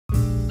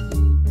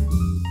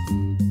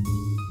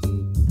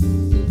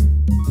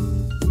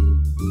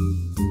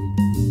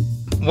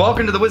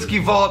Welcome to the Whiskey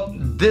Vault.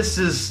 This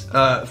is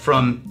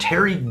from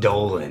Terry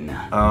Dolan.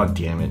 Oh,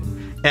 damn it.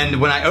 And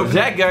when I opened Is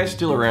that guy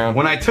still around?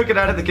 When I took it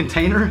out of the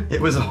container,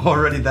 it was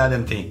already that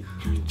empty.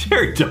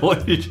 Terry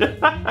Dolan.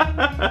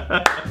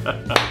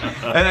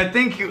 And I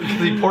think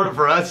he poured it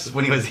for us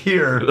when he was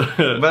here,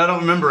 but I don't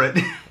remember it.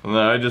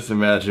 No, I just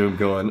imagine him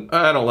going,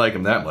 I don't like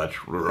him that much.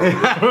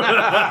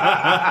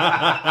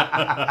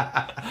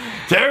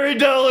 Terry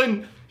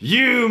Dolan,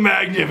 you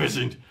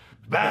magnificent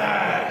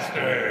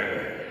bastard.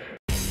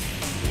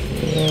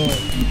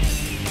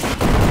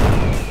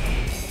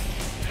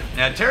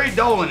 Now, Terry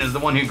Dolan is the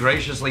one who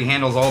graciously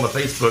handles all the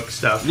Facebook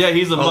stuff. Yeah,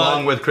 he's a mod.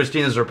 Along with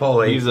Christina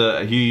Zerpoli.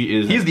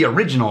 He's the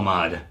original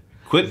mod.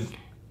 Quit.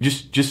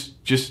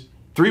 Just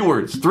 3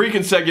 words. 3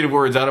 consecutive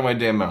words out of my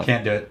damn mouth.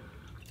 Can't do it.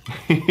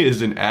 He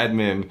is an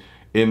admin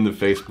in the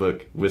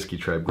Facebook Whiskey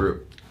Tribe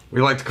group.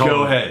 We like to call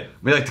Go him, ahead.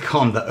 We like to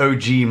call him the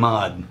OG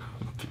mod.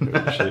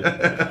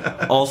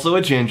 Also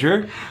a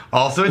ginger.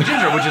 Also a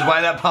ginger, which is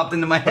why that popped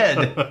into my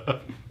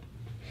head.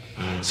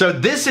 So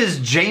this is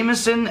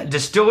Jameson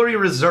Distillery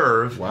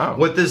Reserve. Wow.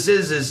 What this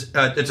is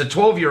it's a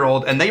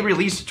 12-year-old, and they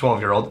released a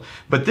 12-year-old,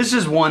 but this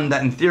is one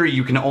that in theory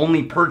you can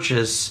only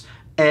purchase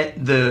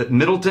at the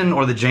Middleton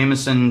or the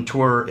Jameson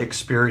Tour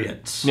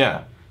Experience.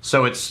 Yeah.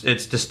 So it's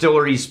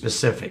distillery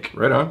specific.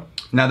 Right on.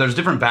 Now there's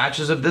different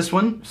batches of this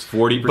one. It's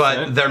 40%.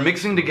 But they're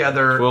mixing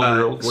together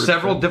 12-year-old,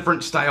 several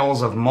different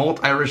styles of malt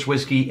Irish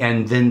whiskey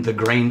and then the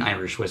grain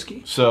Irish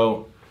whiskey.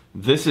 So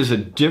this is a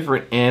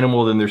different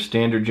animal than their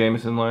standard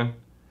Jameson line?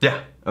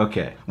 Yeah.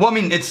 Okay. Well, I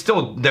mean, it's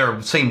still their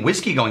same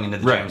whiskey going into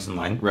the Right. Jameson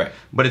line. Right.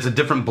 But it's a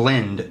different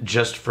blend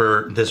just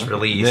for this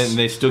release. Then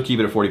they still keep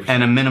it at 40%.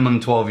 And a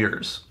minimum 12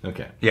 years.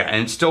 Okay. Yeah,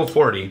 and it's still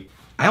 40.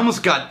 I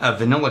almost got a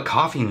vanilla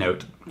coffee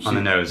note on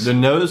the nose. The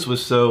nose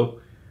was so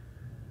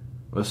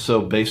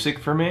basic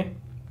for me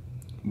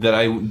that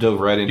I dove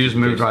right into. You just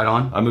moved right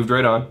on? I moved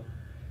right on.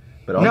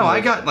 But No,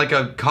 I got like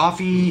a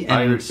coffee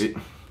and...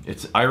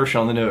 it's Irish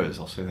on the nose,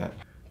 I'll say that.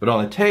 But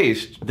on the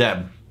taste,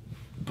 that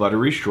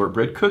buttery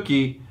shortbread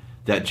cookie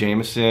that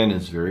Jameson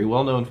is very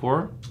well known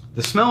for.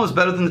 The smell is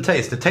better than the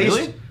taste. The taste...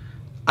 Really?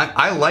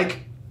 I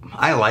like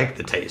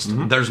the taste.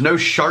 Mm-hmm. There's no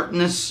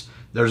sharpness.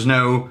 There's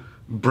no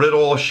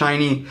brittle,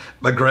 shiny,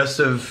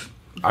 aggressive,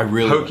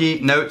 hokey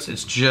notes.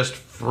 It's just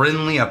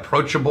friendly,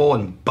 approachable,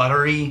 and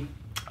buttery.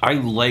 I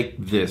like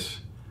this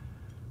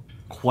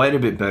quite a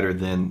bit better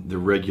than the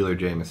regular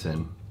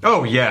Jameson.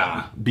 Oh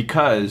yeah,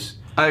 because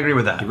I agree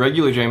with the that.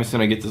 regular Jameson,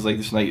 I get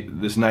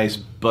this nice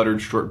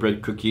buttered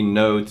shortbread cookie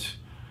note,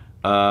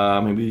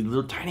 maybe a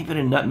little tiny bit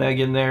of nutmeg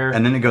in there,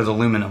 And then it goes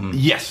aluminum.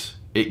 yes,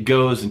 it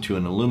goes into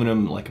an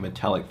aluminum, like a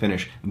metallic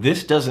finish.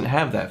 This doesn't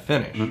have that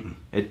finish.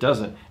 It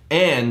doesn't,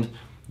 and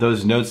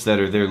those notes that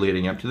are there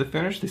leading up to the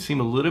finish, they seem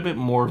a little bit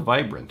more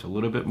vibrant, a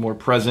little bit more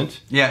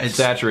present. Yeah, it's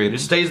saturated. It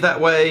stays that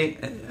way.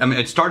 I mean,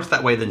 it starts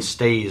that way, then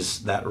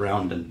stays that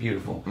round and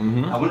beautiful.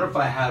 I wonder if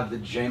I have the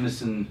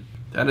Jameson.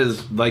 That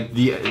is like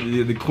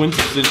the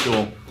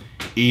quintessential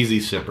easy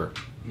sipper.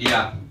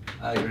 Yeah,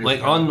 I agree.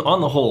 Like on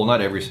the whole,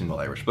 not every single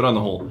Irish, but on the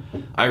whole,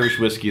 Irish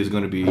whiskey is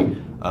going to be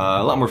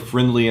a lot more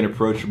friendly and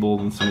approachable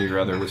than some of your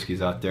other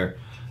whiskeys out there.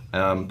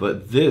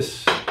 But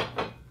this,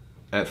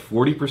 at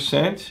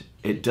 40%,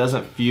 it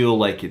doesn't feel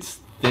like it's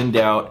thinned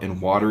out and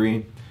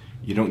watery.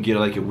 You don't get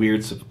like a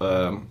weird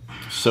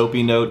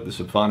soapy note, the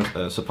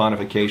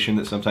saponification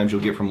that sometimes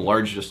you'll get from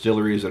large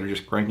distilleries that are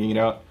just cranking it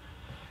out.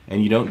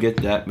 And you don't get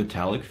that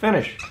metallic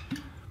finish.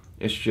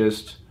 It's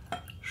just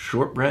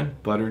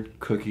shortbread, buttered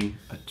cookie,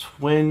 a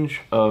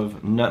twinge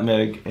of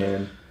nutmeg,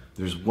 and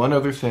there's one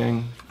other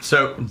thing.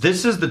 So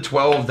this is the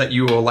 12 that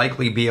you will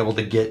likely be able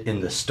to get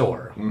in the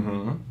store.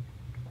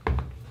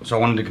 So I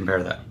wanted to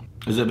compare that.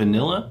 Is it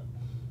vanilla?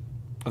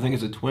 I think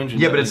it's a twinge.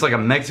 Yeah, but it's like a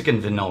Mexican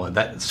vanilla.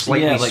 That's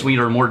slightly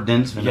sweeter, more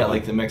dense vanilla. Yeah,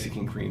 like the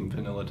Mexican cream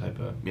vanilla type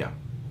of. Yeah,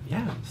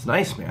 it's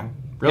nice, man.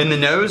 In the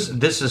nose,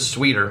 this is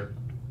sweeter.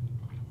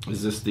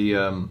 Is this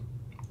the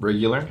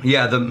regular?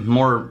 Yeah, the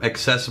more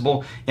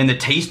accessible. In the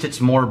taste,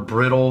 it's more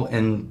brittle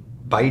and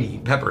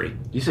bitey, peppery.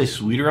 You say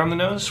sweeter on the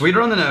nose?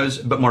 Sweeter on the nose,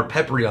 but more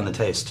peppery on the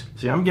taste.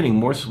 See, I'm getting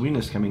more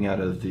sweetness coming out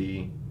of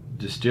the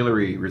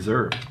Distillery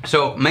Reserve.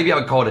 So maybe I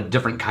would call it a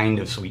different kind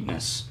of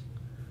sweetness.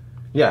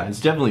 Yeah,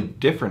 it's definitely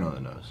different on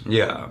the nose.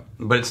 Yeah,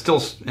 but it's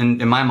still,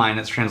 in my mind,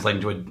 it's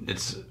translating to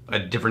it's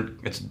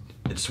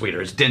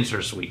sweeter. It's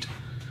denser sweet.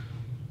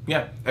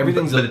 Yeah,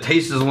 everything's. But the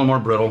taste is a little more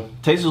brittle.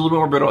 Taste is a little bit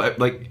more brittle.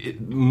 Like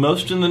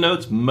most in the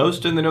notes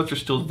are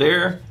still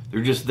there.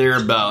 They're just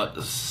there about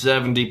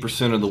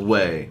 70% of the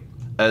way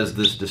as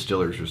this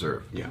Distillery's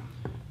Reserve. Yeah.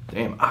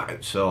 Damn.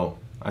 So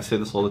I say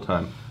this all the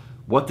time.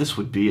 What this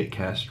would be at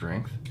cast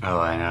strength? Oh,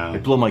 I know.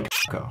 It'd blow my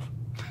off.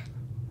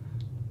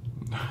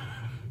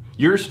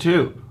 Yours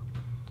too.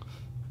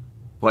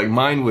 Like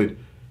mine would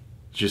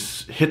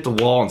just hit the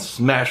wall and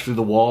smash through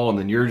the wall, and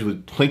then yours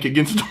would clink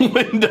against the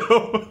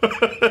window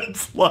and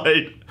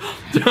slide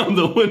down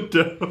the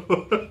window.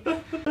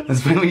 It's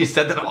funny when you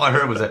said that, all I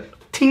heard was a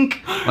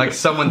tink, like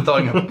someone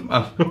throwing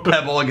a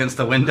pebble against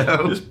the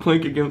window. Just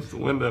clink against the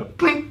window.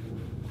 Clink.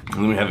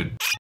 And then we have a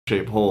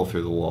shaped hole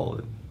through the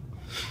wall.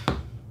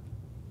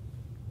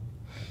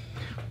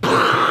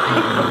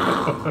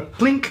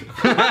 Blink.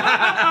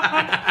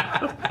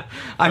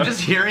 I'm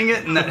just hearing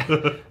it, and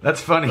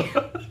that's funny.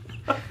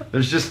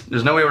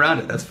 There's no way around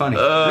it. That's funny.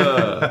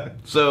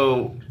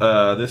 So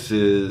this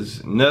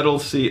is Nettle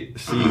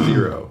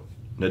C0.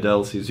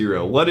 Nadell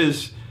C0. What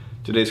is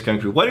today's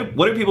Kung Fu? What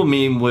do people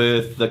mean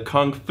with the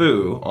Kung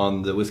Fu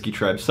on the Whiskey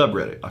Tribe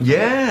subreddit?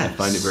 I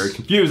find it very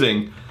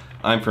confusing.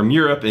 I'm from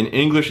Europe, and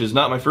English is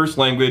not my first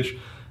language.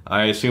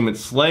 I assume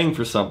it's slang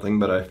for something,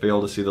 but I fail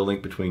to see the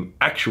link between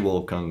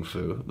actual Kung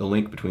Fu. The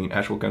link between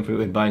actual Kung Fu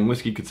and buying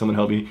whiskey. Could someone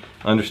help me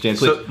understand,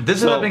 please? So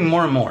this is happening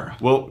more and more.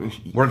 Well,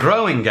 we're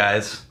growing,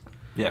 guys.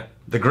 Yeah.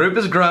 The group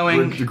is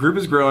growing. The group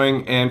is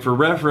growing, and for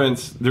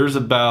reference, there's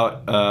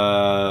about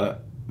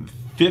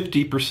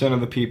 50% of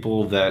the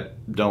people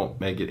that don't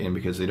make it in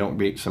because they don't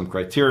meet some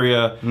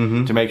criteria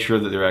to make sure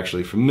that they're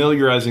actually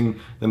familiarizing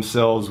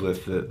themselves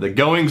with the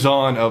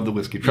goings-on of the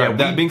Whiskey Tribe.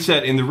 That being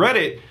said, in the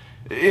Reddit,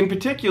 in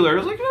particular,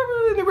 it's like,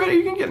 in the Reddit,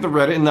 you can get in the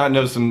Reddit and not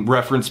know some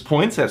reference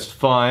points, that's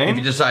fine. If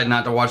you decide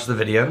not to watch the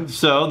video.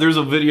 So, there's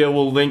a video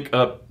we'll link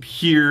up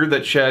here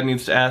that Chad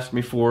needs to ask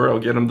me for. I'll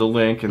get him the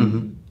link,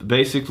 and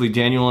basically,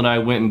 Daniel and I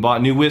went and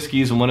bought new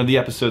whiskeys in one of the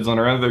episodes on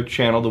our other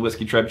channel, the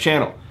Whiskey Tribe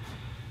channel.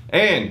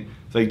 And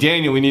it's like,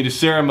 Daniel, we need a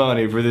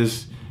ceremony for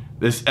this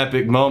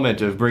epic moment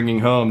of bringing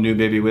home new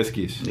baby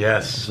whiskeys.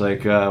 Yes. It's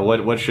like,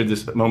 what should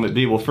this moment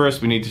be? Well,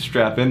 first we need to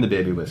strap in the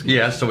baby whiskeys.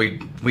 Yeah, so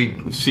we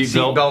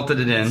seat-belted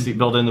it in.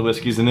 Seat-belt in the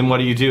whiskeys, and then what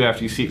do you do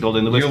after you seat-belt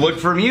in the whiskeys? You look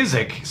for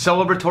music,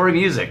 celebratory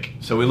music.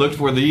 So we looked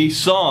for the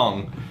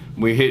song.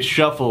 We hit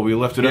shuffle. We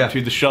lifted up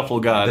to the shuffle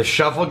gods. The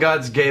shuffle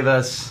gods gave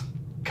us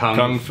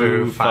Kung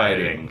Fu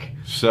fighting.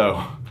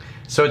 So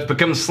it's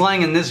become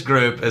slang in this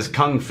group as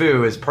Kung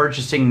Fu is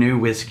purchasing new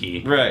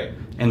whiskey. Right.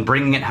 And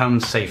bringing it home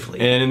safely.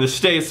 And in the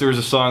States, there was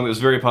a song that was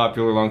very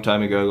popular a long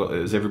time ago.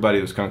 It was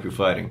Everybody Was Kung Fu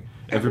Fighting.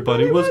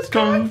 Everybody was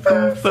Kung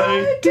Fu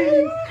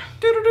Fighting.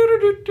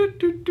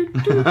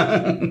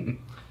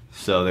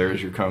 So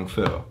there's your Kung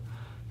Fu.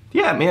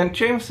 Yeah, man,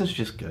 Jameson's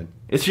just good.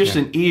 It's just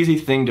an easy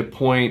thing to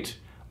point,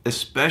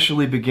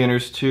 especially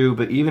beginners to,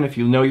 but even if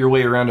you know your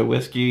way around a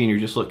whiskey and you're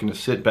just looking to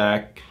sit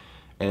back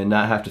and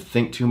not have to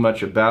think too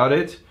much about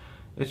it,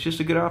 it's just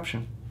a good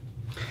option.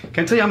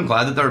 Can I tell you, I'm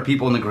glad that there are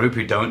people in the group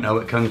who don't know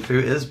what Kung Fu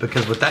is,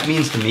 because what that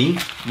means to me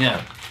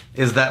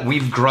is that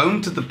we've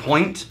grown to the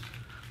point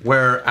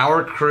where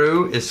our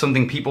crew is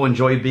something people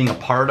enjoy being a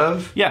part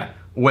of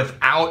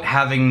without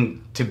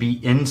having to be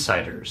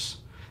insiders.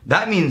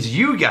 That means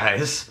you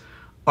guys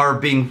are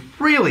being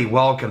really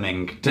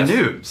welcoming to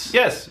noobs.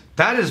 Yes.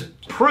 That is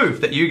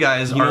proof that you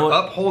guys are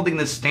upholding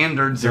the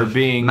standards of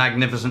being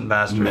magnificent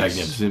bastards.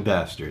 Magnificent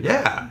bastards.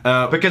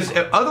 Yeah. Because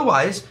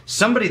otherwise,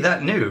 somebody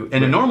that new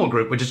in a normal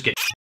group would just get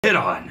hit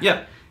on.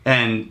 Yeah.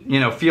 And,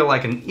 feel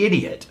like an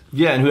idiot.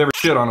 Yeah, and whoever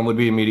shit on them would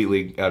be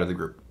immediately out of the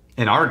group.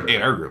 In our group.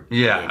 In our group.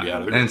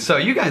 Yeah. And so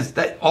you guys,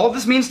 all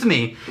this means to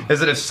me is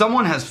that if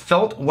someone has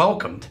felt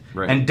welcomed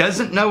and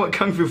doesn't know what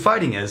Kung Fu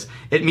fighting is,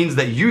 it means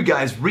that you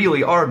guys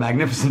really are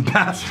magnificent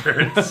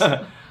bastards.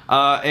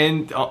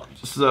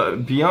 So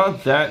beyond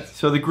that,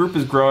 so the group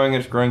is growing.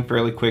 It's growing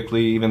fairly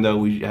quickly, even though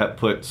we have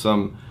put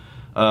some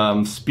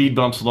speed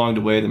bumps along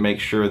the way to make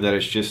sure that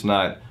it's just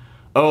not,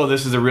 oh,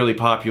 this is a really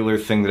popular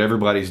thing that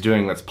everybody's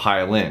doing, let's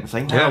pile in. It's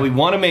like, no, we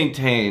want to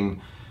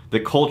maintain the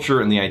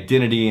culture and the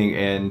identity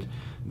and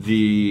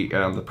the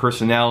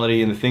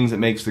personality and the things that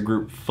makes the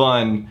group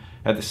fun,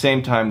 at the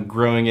same time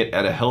growing it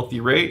at a healthy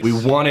rate. We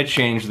want to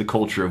change the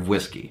culture of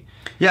whiskey.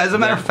 Yeah, as a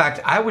matter of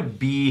fact, I would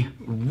be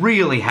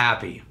really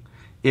happy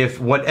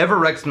if whatever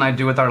Rex and I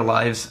do with our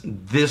lives,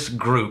 this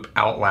group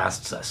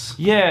outlasts us.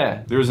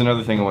 Yeah. There was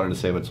another thing I wanted to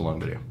say, but it's a long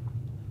video.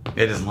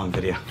 It is a long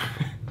video.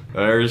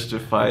 There's to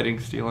fighting,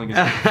 stealing. If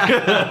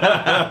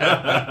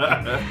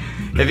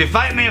you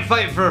fight, may you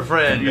fight for a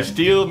friend. If you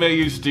steal, may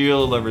you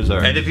steal a lover's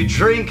heart. And if you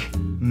drink,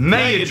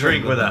 may you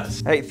drink with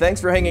us. Hey, thanks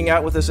for hanging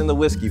out with us in the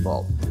Whiskey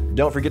Vault.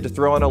 Don't forget to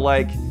throw in a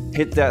like,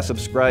 hit that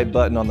subscribe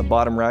button on the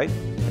bottom right,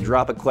 and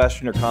drop a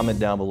question or comment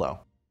down below.